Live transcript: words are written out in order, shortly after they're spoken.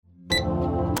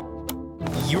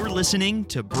You're listening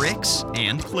to Bricks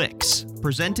and Clicks,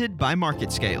 presented by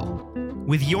MarketScale,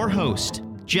 with your host,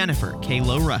 Jennifer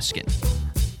Kalo Ruskin.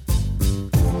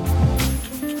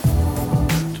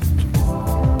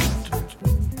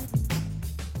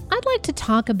 I'd like to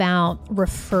talk about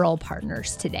referral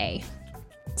partners today.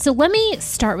 So let me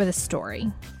start with a story.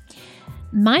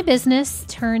 My business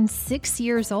turned 6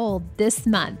 years old this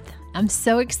month. I'm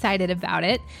so excited about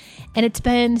it, and it's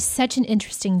been such an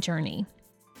interesting journey.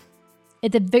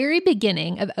 At the very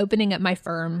beginning of opening up my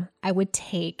firm, I would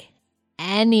take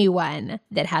anyone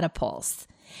that had a pulse.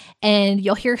 And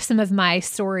you'll hear some of my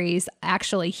stories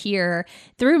actually here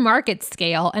through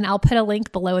MarketScale, and I'll put a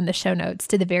link below in the show notes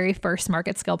to the very first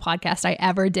MarketScale podcast I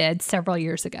ever did several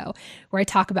years ago, where I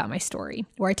talk about my story,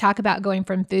 where I talk about going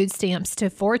from food stamps to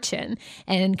Fortune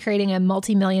and creating a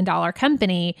multi-million-dollar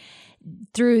company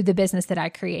through the business that I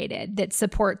created that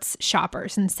supports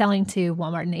shoppers and selling to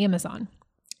Walmart and Amazon.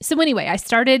 So anyway, I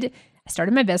started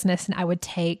my business, and I would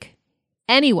take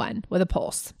anyone with a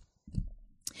pulse.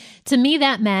 To me,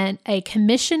 that meant a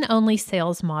commission-only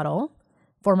sales model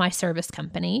for my service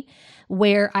company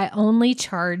where I only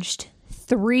charged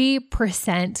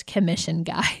 3% commission,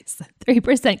 guys,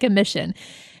 3% commission.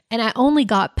 And I only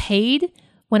got paid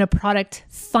when a product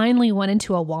finally went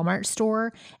into a Walmart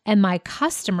store and my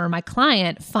customer, my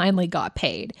client, finally got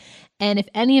paid. And if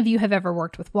any of you have ever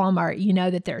worked with Walmart, you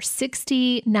know that there are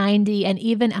 60, 90, and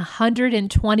even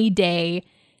 120-day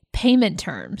payment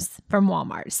terms from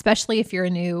Walmart, especially if you're a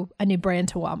new brand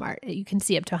to Walmart. You can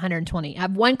see up to 120. I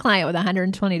have one client with a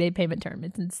 120-day payment term.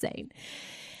 It's insane.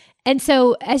 And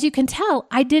so, as you can tell,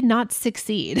 I did not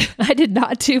succeed. I did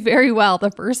not do very well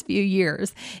the first few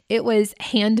years. It was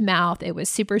hand-to-mouth. It was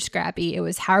super scrappy. It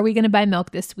was, how are we going to buy milk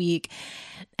this week?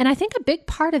 And I think a big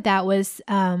part of that was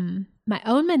my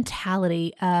own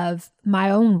mentality of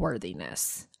my own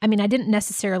worthiness. I mean, I didn't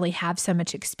necessarily have so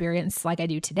much experience like I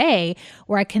do today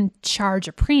where I can charge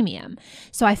a premium.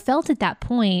 So I felt at that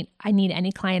point, I need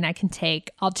any client I can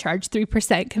take. I'll charge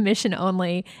 3% commission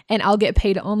only, and I'll get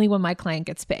paid only when my client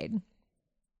gets paid.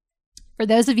 For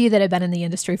those of you that have been in the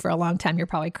industry for a long time, you're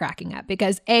probably cracking up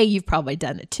because A, you've probably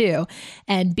done it too,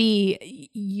 and B,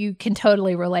 you can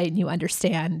totally relate and you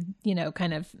understand,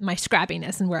 kind of my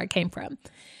scrappiness and where I came from.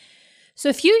 So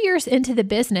a few years into the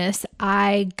business,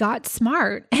 I got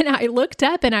smart and I looked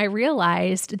up and I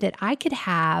realized that I could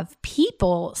have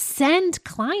people send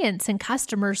clients and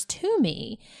customers to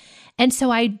me. And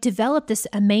so I developed this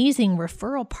amazing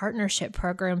referral partnership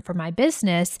program for my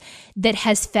business that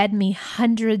has fed me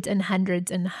hundreds and hundreds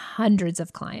and hundreds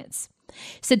of clients.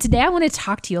 So today I want to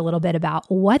talk to you a little bit about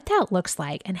what that looks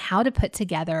like and how to put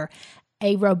together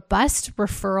a robust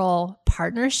referral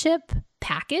partnership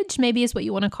package, maybe is what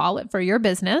you want to call it, for your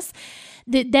business,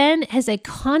 that then has a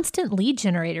constant lead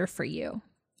generator for you.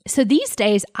 So these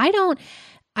days, I don't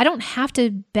have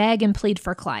to beg and plead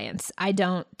for clients. I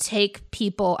don't take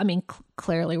people,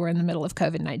 clearly we're in the middle of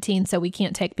COVID-19, so we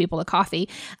can't take people to coffee.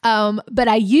 But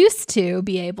I used to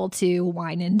be able to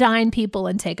wine and dine people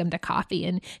and take them to coffee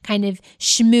and kind of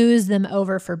schmooze them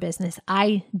over for business.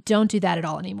 I don't do that at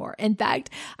all anymore. In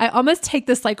fact, I almost take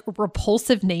this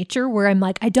repulsive nature where I'm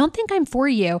like, I don't think I'm for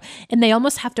you. And they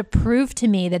almost have to prove to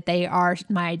me that they are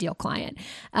my ideal client.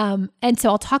 And so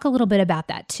I'll talk a little bit about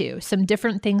that too. Some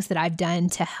different things that I've done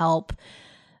to help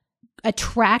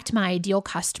attract my ideal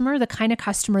customer, the kind of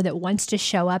customer that wants to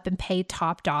show up and pay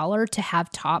top dollar to have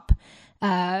top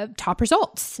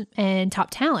results and top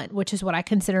talent, which is what I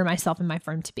consider myself and my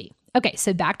firm to be. Okay,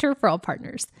 so back to referral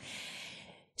partners.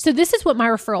 So this is what my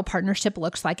referral partnership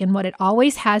looks like and what it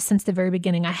always has since the very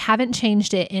beginning. I haven't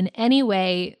changed it in any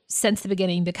way since the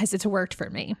beginning because it's worked for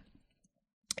me.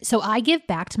 So I give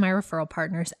back to my referral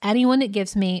partners, anyone that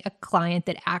gives me a client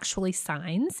that actually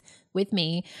signs with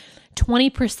me,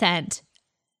 20%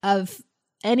 of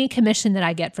any commission that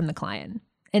I get from the client.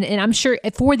 And I'm sure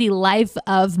for the life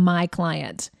of my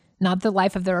client, not the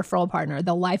life of the referral partner,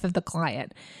 the life of the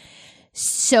client.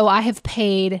 So I have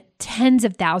paid tens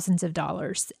of thousands of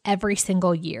dollars every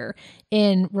single year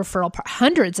in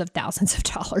hundreds of thousands of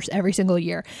dollars every single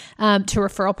year to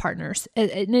referral partners.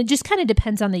 And it just kind of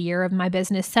depends on the year of my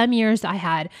business. Some years I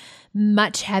had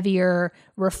much heavier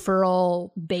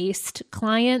referral-based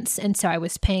clients, and so I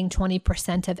was paying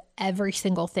 20% of every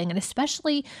single thing. And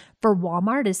especially for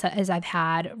Walmart, as I've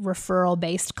had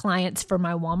referral-based clients for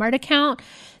my Walmart account,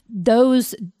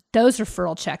 those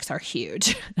referral checks are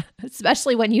huge,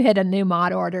 especially when you hit a new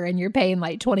mod order and you're paying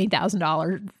like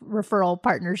 $20,000 referral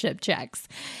partnership checks.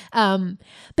 But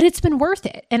it's been worth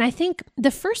it. And I think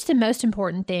the first and most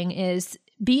important thing is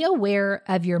be aware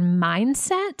of your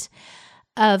mindset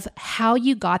of how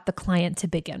you got the client to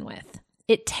begin with.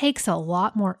 It takes a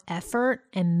lot more effort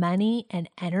and money and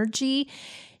energy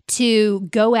to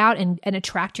go out and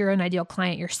attract your own ideal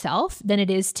client yourself than it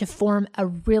is to form a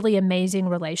really amazing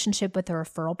relationship with a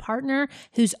referral partner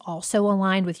who's also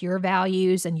aligned with your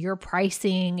values and your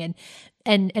pricing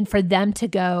and for them to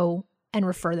go and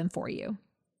refer them for you.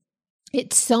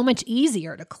 It's so much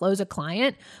easier to close a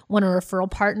client when a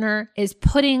referral partner is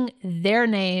putting their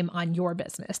name on your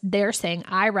business. They're saying,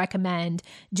 I recommend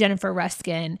Jennifer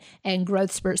Ruskin and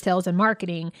Growth Spurt Sales and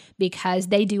Marketing because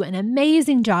they do an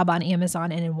amazing job on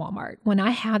Amazon and in Walmart. When I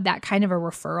have that kind of a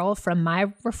referral from my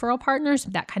referral partners,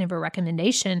 that kind of a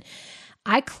recommendation,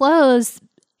 I close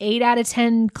 8 out of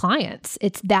 10 clients.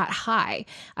 It's that high.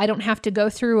 I don't have to go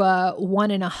through a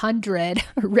 1 in 100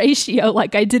 ratio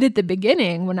like I did at the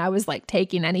beginning when I was like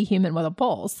taking any human with a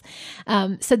pulse.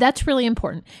 So that's really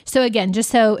important. So again,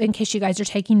 just so in case you guys are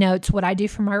taking notes, what I do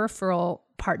for my referral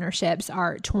partnerships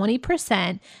are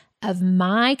 20% of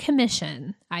my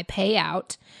commission I pay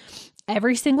out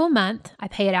every single month. I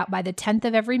pay it out by the 10th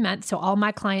of every month. So all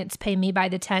my clients pay me by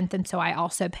the 10th. And so I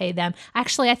also pay them.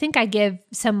 Actually, I think I give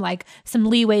some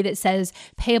leeway that says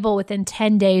payable within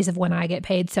 10 days of when I get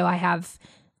paid. So I have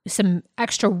some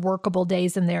extra workable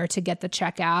days in there to get the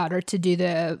check out or to do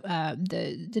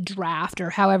the draft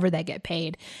or however they get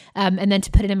paid. And then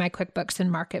to put it in my QuickBooks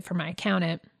and mark it for my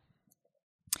accountant.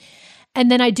 And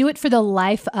then I do it for the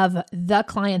life of the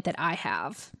client that I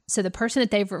have. So the person that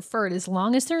they've referred, as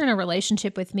long as they're in a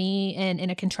relationship with me and in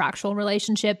a contractual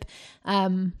relationship,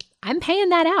 I'm paying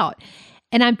that out.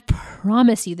 And I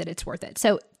promise you that it's worth it.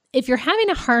 So if you're having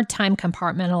a hard time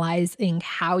compartmentalizing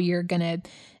how you're going to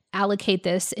allocate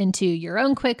this into your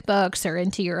own QuickBooks or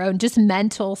into your own just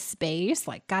mental space,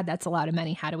 like, God, that's a lot of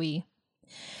money. How do we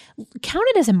count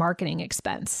it as a marketing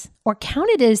expense or count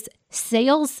it as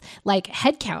sales, like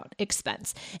headcount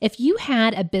expense? If you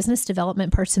had a business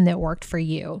development person that worked for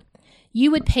you,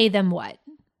 you would pay them what?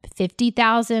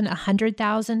 $50,000, $100,000,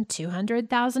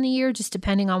 $200,000 a year, just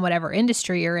depending on whatever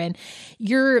industry you're in.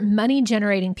 Your money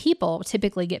generating people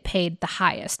typically get paid the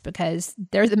highest because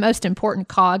they're the most important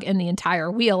cog in the entire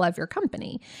wheel of your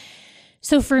company.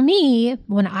 So for me,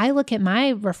 when I look at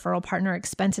my referral partner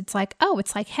expense, it's like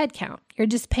headcount. You're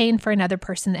just paying for another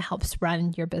person that helps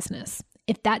run your business.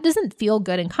 If that doesn't feel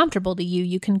good and comfortable to you,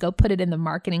 you can go put it in the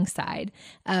marketing side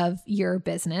of your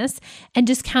business and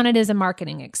just count it as a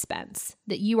marketing expense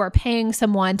that you are paying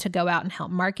someone to go out and help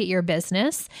market your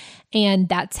business. And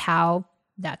that's how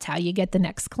you get the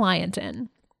next client in.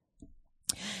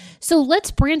 So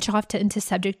let's branch off into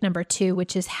subject number 2,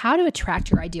 which is how to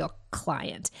attract your ideal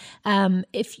client.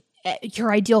 If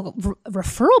your ideal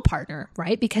referral partner,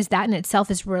 right? Because that in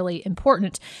itself is really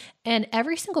important. And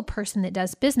every single person that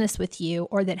does business with you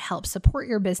or that helps support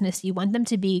your business, you want them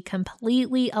to be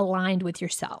completely aligned with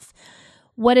yourself.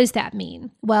 What does that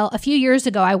mean? Well, a few years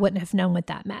ago, I wouldn't have known what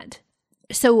that meant.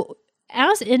 So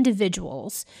as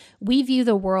individuals, we view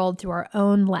the world through our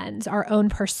own lens, our own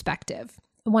perspective.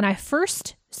 When I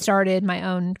first started my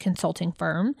own consulting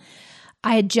firm,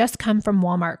 I had just come from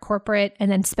Walmart corporate and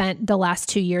then spent the last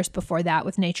 2 years before that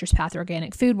with Nature's Path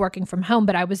Organic Food working from home.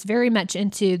 But I was very much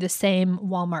into the same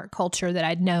Walmart culture that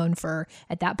I'd known for,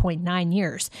 at that point, 9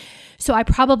 years. So I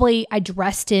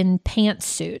dressed in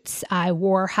pantsuits. I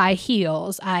wore high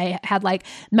heels. I had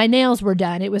my nails were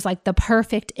done. It was like the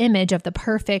perfect image of the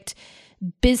perfect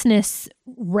business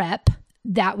rep.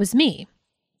 That was me.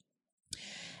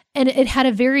 And it had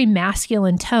a very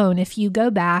masculine tone. If you go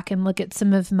back and look at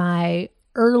some of my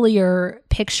earlier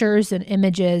pictures and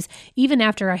images, even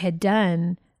after I had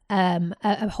done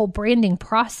a whole branding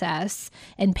process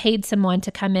and paid someone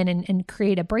to come in and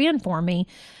create a brand for me,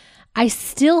 I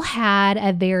still had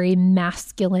a very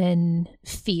masculine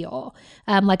feel.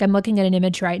 Like I'm looking at an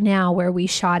image right now where we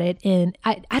shot it in,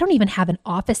 I don't even have an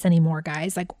office anymore,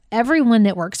 guys. Like everyone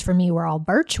that works for me were all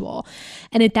virtual.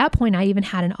 And at that point, I even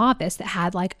had an office that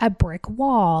had like a brick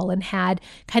wall and had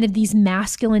kind of these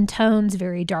masculine tones,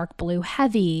 very dark blue,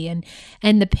 heavy.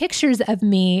 And the pictures of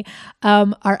me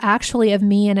are actually of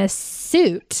me in a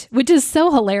suit, which is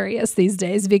so hilarious these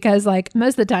days because like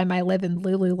most of the time I live in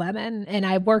Lululemon and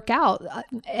I work out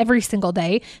every single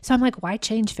day. So I'm like, why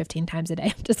change 15 times a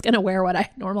day? I'm just going to wear what I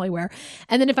normally wear.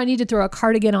 And then if I need to throw a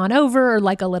cardigan on over or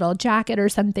like a little jacket or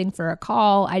something for a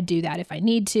call, I do that if I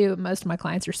need to. Most of my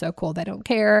clients are so cool, they don't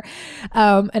care.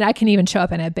 And I can even show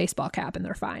up in a baseball cap and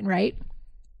they're fine, right?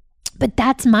 But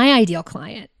that's my ideal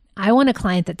client. I want a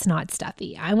client that's not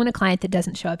stuffy. I want a client that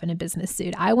doesn't show up in a business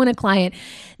suit. I want a client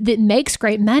that makes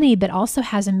great money, but also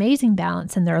has amazing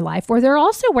balance in their life, where they're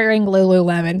also wearing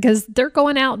Lululemon because they're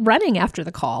going out running after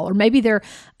the call. Or maybe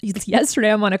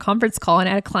yesterday I'm on a conference call and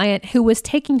I had a client who was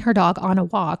taking her dog on a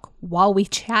walk while we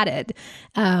chatted.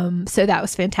 So that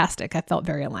was fantastic. I felt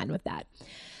very aligned with that.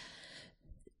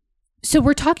 So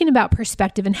we're talking about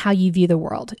perspective and how you view the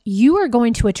world. You are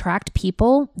going to attract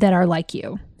people that are like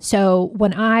you. So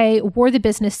when I wore the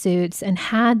business suits and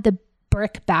had the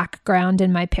brick background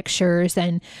in my pictures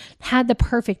and had the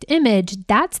perfect image,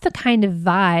 that's the kind of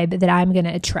vibe that I'm going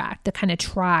to attract, the kind of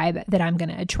tribe that I'm going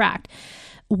to attract.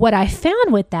 What I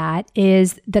found with that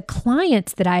is the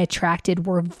clients that I attracted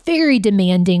were very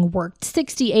demanding, worked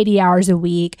 60, 80 hours a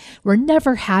week, were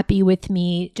never happy with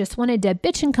me, just wanted to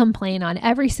bitch and complain on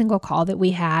every single call that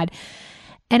we had.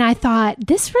 And I thought,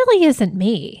 this really isn't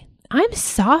me. I'm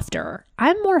softer.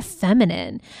 I'm more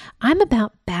feminine. I'm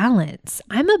about balance.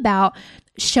 I'm about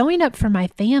showing up for my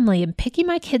family and picking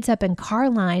my kids up in car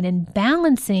line and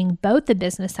balancing both the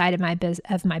business side of my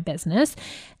business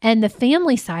and the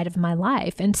family side of my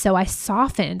life. And so I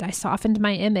softened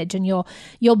my image, and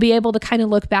you'll be able to kind of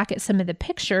look back at some of the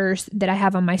pictures that I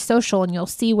have on my social, and you'll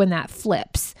see when that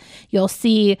flips. You'll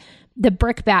see the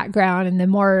brick background and the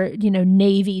more,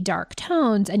 navy dark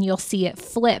tones, and you'll see it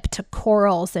flip to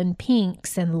corals and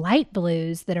pinks and light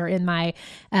blues that are in my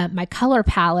color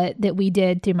palette that we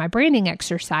did through my branding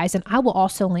exercise. And I will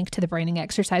also link to the branding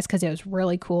exercise because it was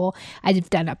really cool. I've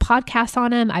done a podcast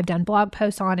on them. I've done blog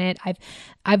posts on it.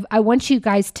 I want you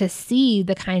guys to see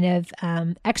the kind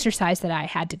of exercise that I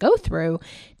had to go through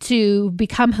to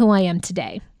become who I am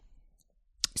today.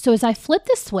 So as I flipped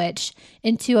the switch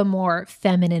into a more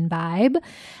feminine vibe,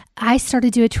 I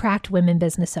started to attract women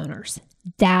business owners.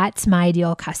 That's my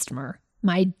ideal customer.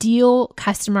 My ideal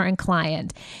customer and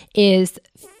client is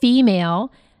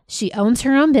female. She owns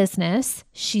her own business.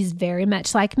 She's very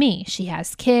much like me. She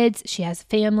has kids. She has a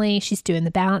family. She's doing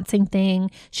the balancing thing.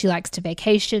 She likes to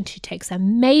vacation. She takes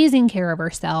amazing care of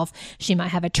herself. She might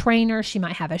have a trainer. She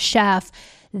might have a chef.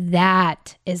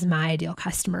 That is my ideal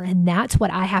customer. And that's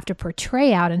what I have to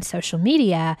portray out in social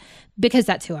media because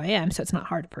that's who I am. So it's not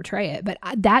hard to portray it, but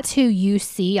that's who you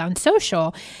see on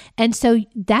social. And so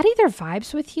that either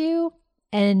vibes with you,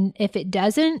 and if it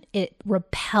doesn't, it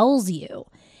repels you.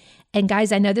 And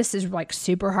guys, I know this is like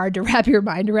super hard to wrap your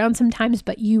mind around sometimes,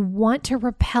 but you want to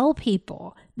repel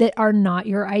people that are not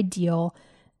your ideal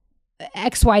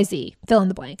XYZ, fill in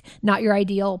the blank, not your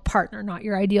ideal partner, not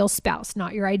your ideal spouse,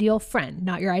 not your ideal friend,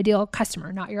 not your ideal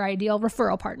customer, not your ideal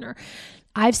referral partner.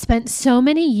 I've spent so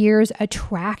many years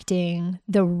attracting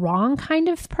the wrong kind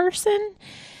of person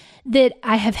that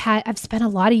I've spent a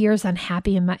lot of years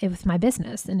unhappy with my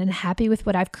business and unhappy with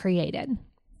what I've created.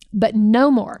 But no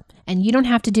more. And you don't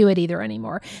have to do it either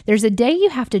anymore. There's a day you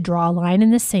have to draw a line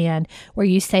in the sand where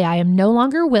you say, I am no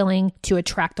longer willing to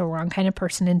attract the wrong kind of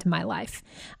person into my life.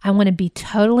 I want to be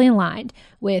totally aligned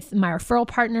with my referral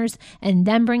partners and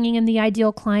them bringing in the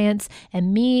ideal clients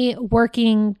and me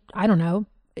working, I don't know,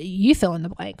 you fill in the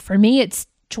blank. For me, it's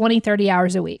 20, 30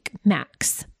 hours a week,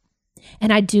 max.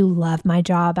 And I do love my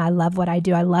job. I love what I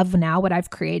do. I love now what I've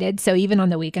created. So even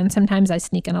on the weekend, sometimes I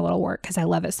sneak in a little work because I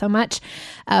love it so much.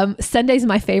 Sunday's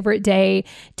my favorite day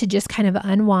to just kind of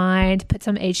unwind, put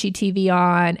some HGTV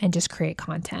on, and just create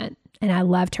content. And I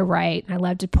love to write. I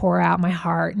love to pour out my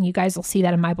heart. And you guys will see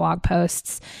that in my blog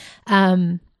posts.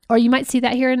 Or you might see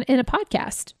that here in a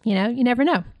podcast. You never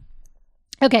know.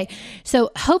 Okay,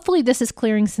 so hopefully this is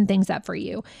clearing some things up for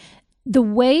you. The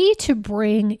way to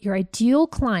bring your ideal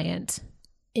client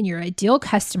and your ideal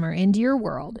customer into your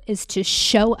world is to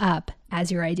show up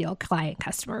as your ideal client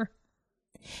customer.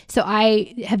 So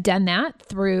I have done that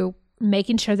through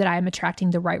making sure that I am attracting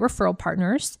the right referral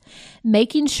partners,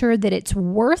 making sure that it's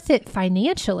worth it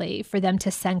financially for them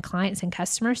to send clients and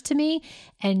customers to me,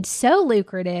 and so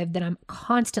lucrative that I'm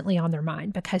constantly on their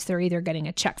mind because they're either getting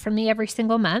a check from me every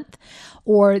single month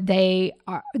or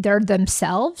they're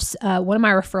themselves. One of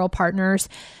my referral partners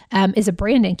is a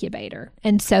brand incubator.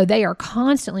 And so they are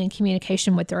constantly in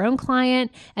communication with their own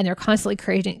client, and they're constantly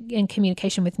in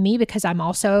communication with me because I'm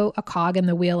also a cog in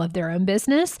the wheel of their own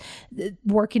business,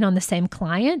 working on the same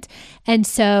client. And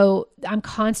so I'm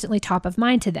constantly top of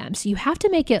mind to them. So you have to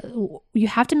make it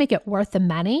worth the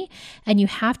money, and you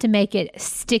have to make it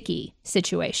sticky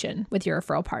situation with your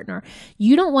referral partner.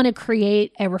 You don't want to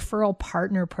create a referral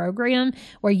partner program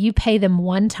where you pay them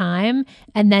one time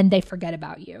and then they forget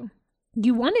about you.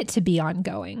 You want it to be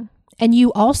ongoing. And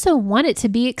you also want it to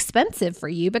be expensive for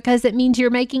you because it means you're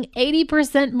making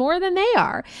 80% more than they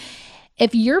are.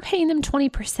 If you're paying them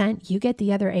 20%, you get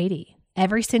the other 80.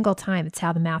 Every single time. It's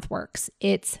how the math works.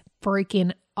 It's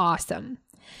freaking awesome.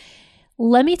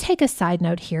 Let me take a side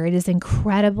note here. It is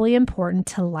incredibly important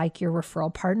to like your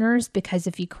referral partners because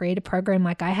if you create a program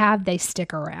like I have, they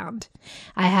stick around.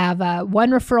 I have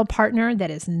one referral partner that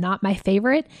is not my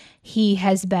favorite. He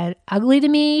has been ugly to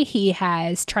me. He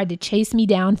has tried to chase me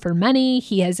down for money.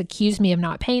 He has accused me of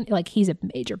not paying. Like, he's a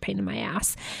major pain in my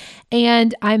ass.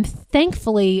 And I'm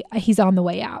thankfully he's on the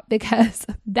way out because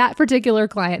that particular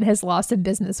client has lost some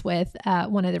business with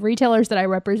one of the retailers that I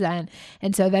represent.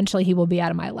 And so eventually he will be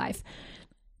out of my life.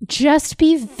 Just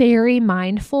be very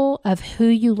mindful of who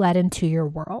you let into your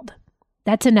world.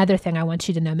 That's another thing I want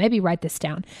you to know. Maybe write this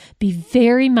down. Be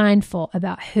very mindful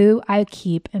about who I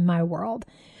keep in my world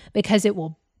because it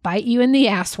will bite you in the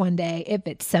ass one day if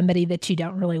it's somebody that you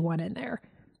don't really want in there.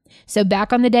 So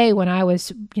back on the day when I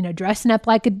was, dressing up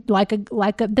like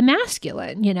the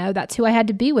masculine, that's who I had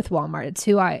to be with Walmart.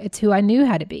 It's who I knew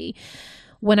how to be.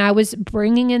 When I was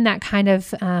bringing in that kind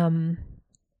of,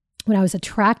 when I was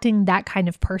attracting that kind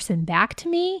of person back to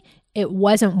me, it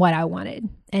wasn't what I wanted.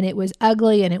 And it was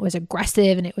ugly and it was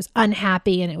aggressive and it was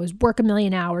unhappy and it was work a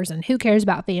million hours and who cares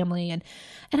about family. And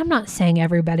I'm not saying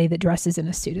everybody that dresses in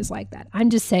a suit is like that.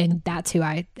 I'm just saying that's who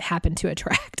I happen to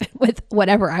attract with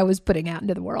whatever I was putting out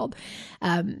into the world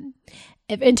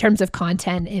in terms of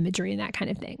content, imagery, and that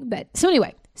kind of thing. But so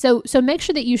anyway, so make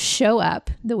sure that you show up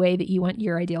the way that you want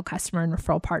your ideal customer and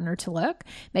referral partner to look.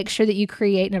 Make sure that you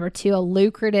create, number 2, a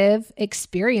lucrative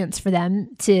experience for them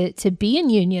to be in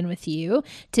union with you,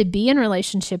 to be in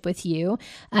relationship with you.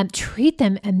 Treat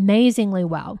them amazingly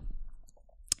well.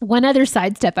 One other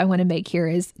side step I want to make here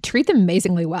is treat them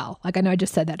amazingly well. Like, I know I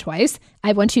just said that twice.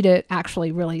 I want you to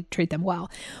actually really treat them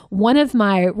well. One of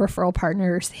my referral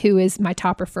partners, who is my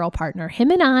top referral partner,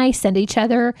 him and I send each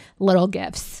other little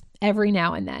gifts every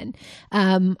now and then.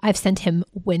 I've sent him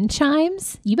wind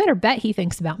chimes. You better bet he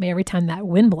thinks about me every time that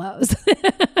wind blows.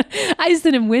 I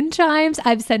sent him wind chimes.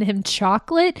 I've sent him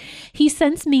chocolate. He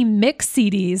sends me mix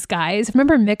CDs, guys.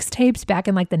 Remember mixtapes back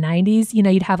in like the 90s?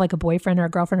 You'd have like a boyfriend or a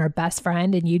girlfriend or a best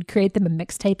friend and you'd create them a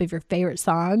mixtape of your favorite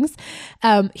songs.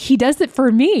 He does it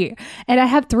for me. And I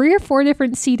have 3 or 4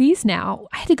 different CDs now.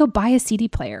 I had to go buy a CD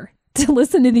player to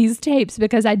listen to these tapes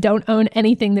because I don't own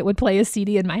anything that would play a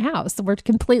CD in my house. We're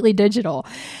completely digital.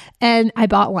 And I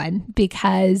bought one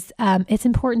because it's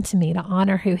important to me to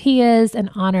honor who he is and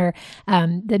honor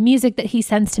the music that he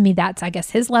sends to me. That's, I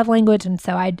guess, his love language. And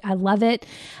so I love it.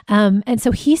 And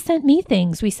so he sent me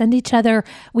things. We send each other.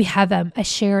 We have a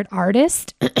shared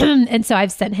artist. And so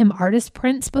I've sent him artist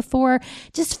prints before.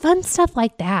 Just fun stuff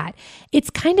like that. It's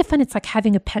kind of fun. It's like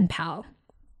having a pen pal.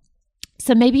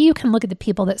 So maybe you can look at the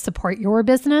people that support your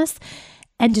business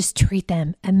and just treat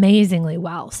them amazingly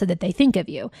well so that they think of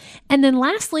you. And then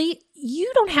lastly, you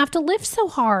don't have to live so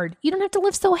hard. You don't have to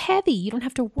live so heavy. You don't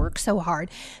have to work so hard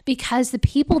because the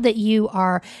people that you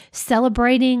are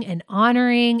celebrating and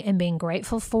honoring and being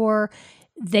grateful for,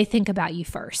 they think about you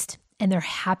first and they're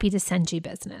happy to send you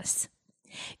business.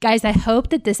 Guys, I hope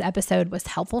that this episode was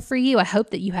helpful for you. I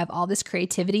hope that you have all this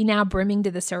creativity now brimming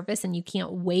to the surface and you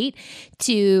can't wait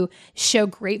to show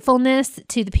gratefulness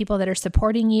to the people that are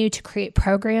supporting you, to create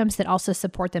programs that also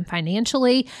support them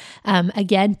financially.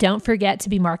 Again, don't forget to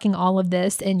be marking all of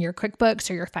this in your QuickBooks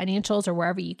or your financials or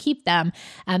wherever you keep them.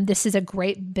 This is a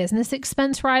great business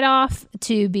expense write-off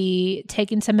to be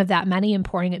taking some of that money and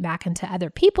pouring it back into other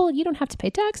people. You don't have to pay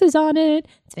taxes on it.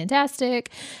 It's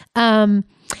fantastic.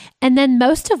 And then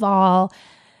most of all,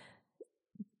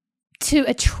 to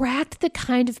attract the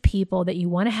kind of people that you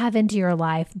want to have into your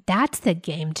life, that's the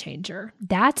game changer.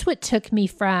 That's what took me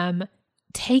from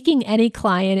taking any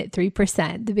client at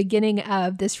 3%, the beginning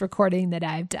of this recording that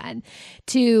I've done,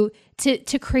 to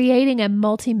creating a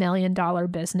multi-million-dollar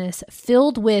business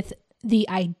filled with the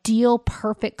ideal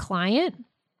perfect client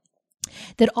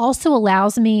that also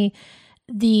allows me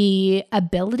the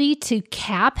ability to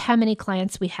cap how many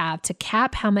clients we have, to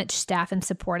cap how much staff and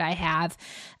support I have,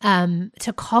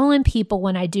 to call in people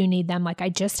when I do need them. Like I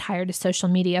just hired a social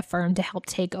media firm to help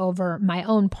take over my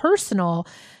own personal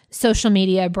social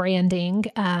media branding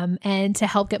and to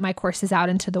help get my courses out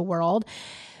into the world.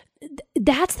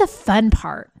 That's the fun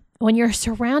part. When you're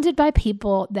surrounded by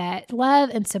people that love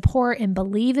and support and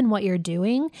believe in what you're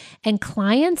doing, and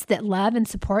clients that love and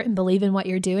support and believe in what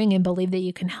you're doing and believe that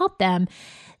you can help them,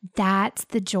 that's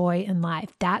the joy in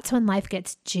life. That's when life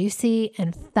gets juicy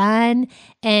and fun,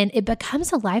 and it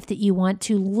becomes a life that you want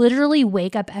to literally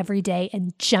wake up every day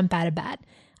and jump out of bed.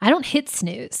 I don't hit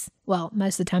snooze. Well,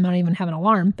 most of the time I don't even have an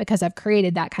alarm because I've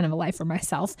created that kind of a life for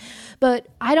myself. But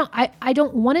I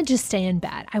don't want to just stay in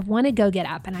bed. I want to go get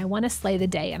up and I want to slay the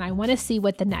day and I want to see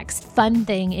what the next fun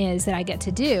thing is that I get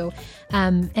to do,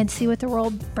 and see what the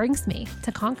world brings me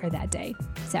to conquer that day.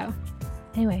 So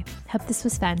anyway, hope this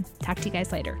was fun. Talk to you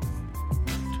guys later.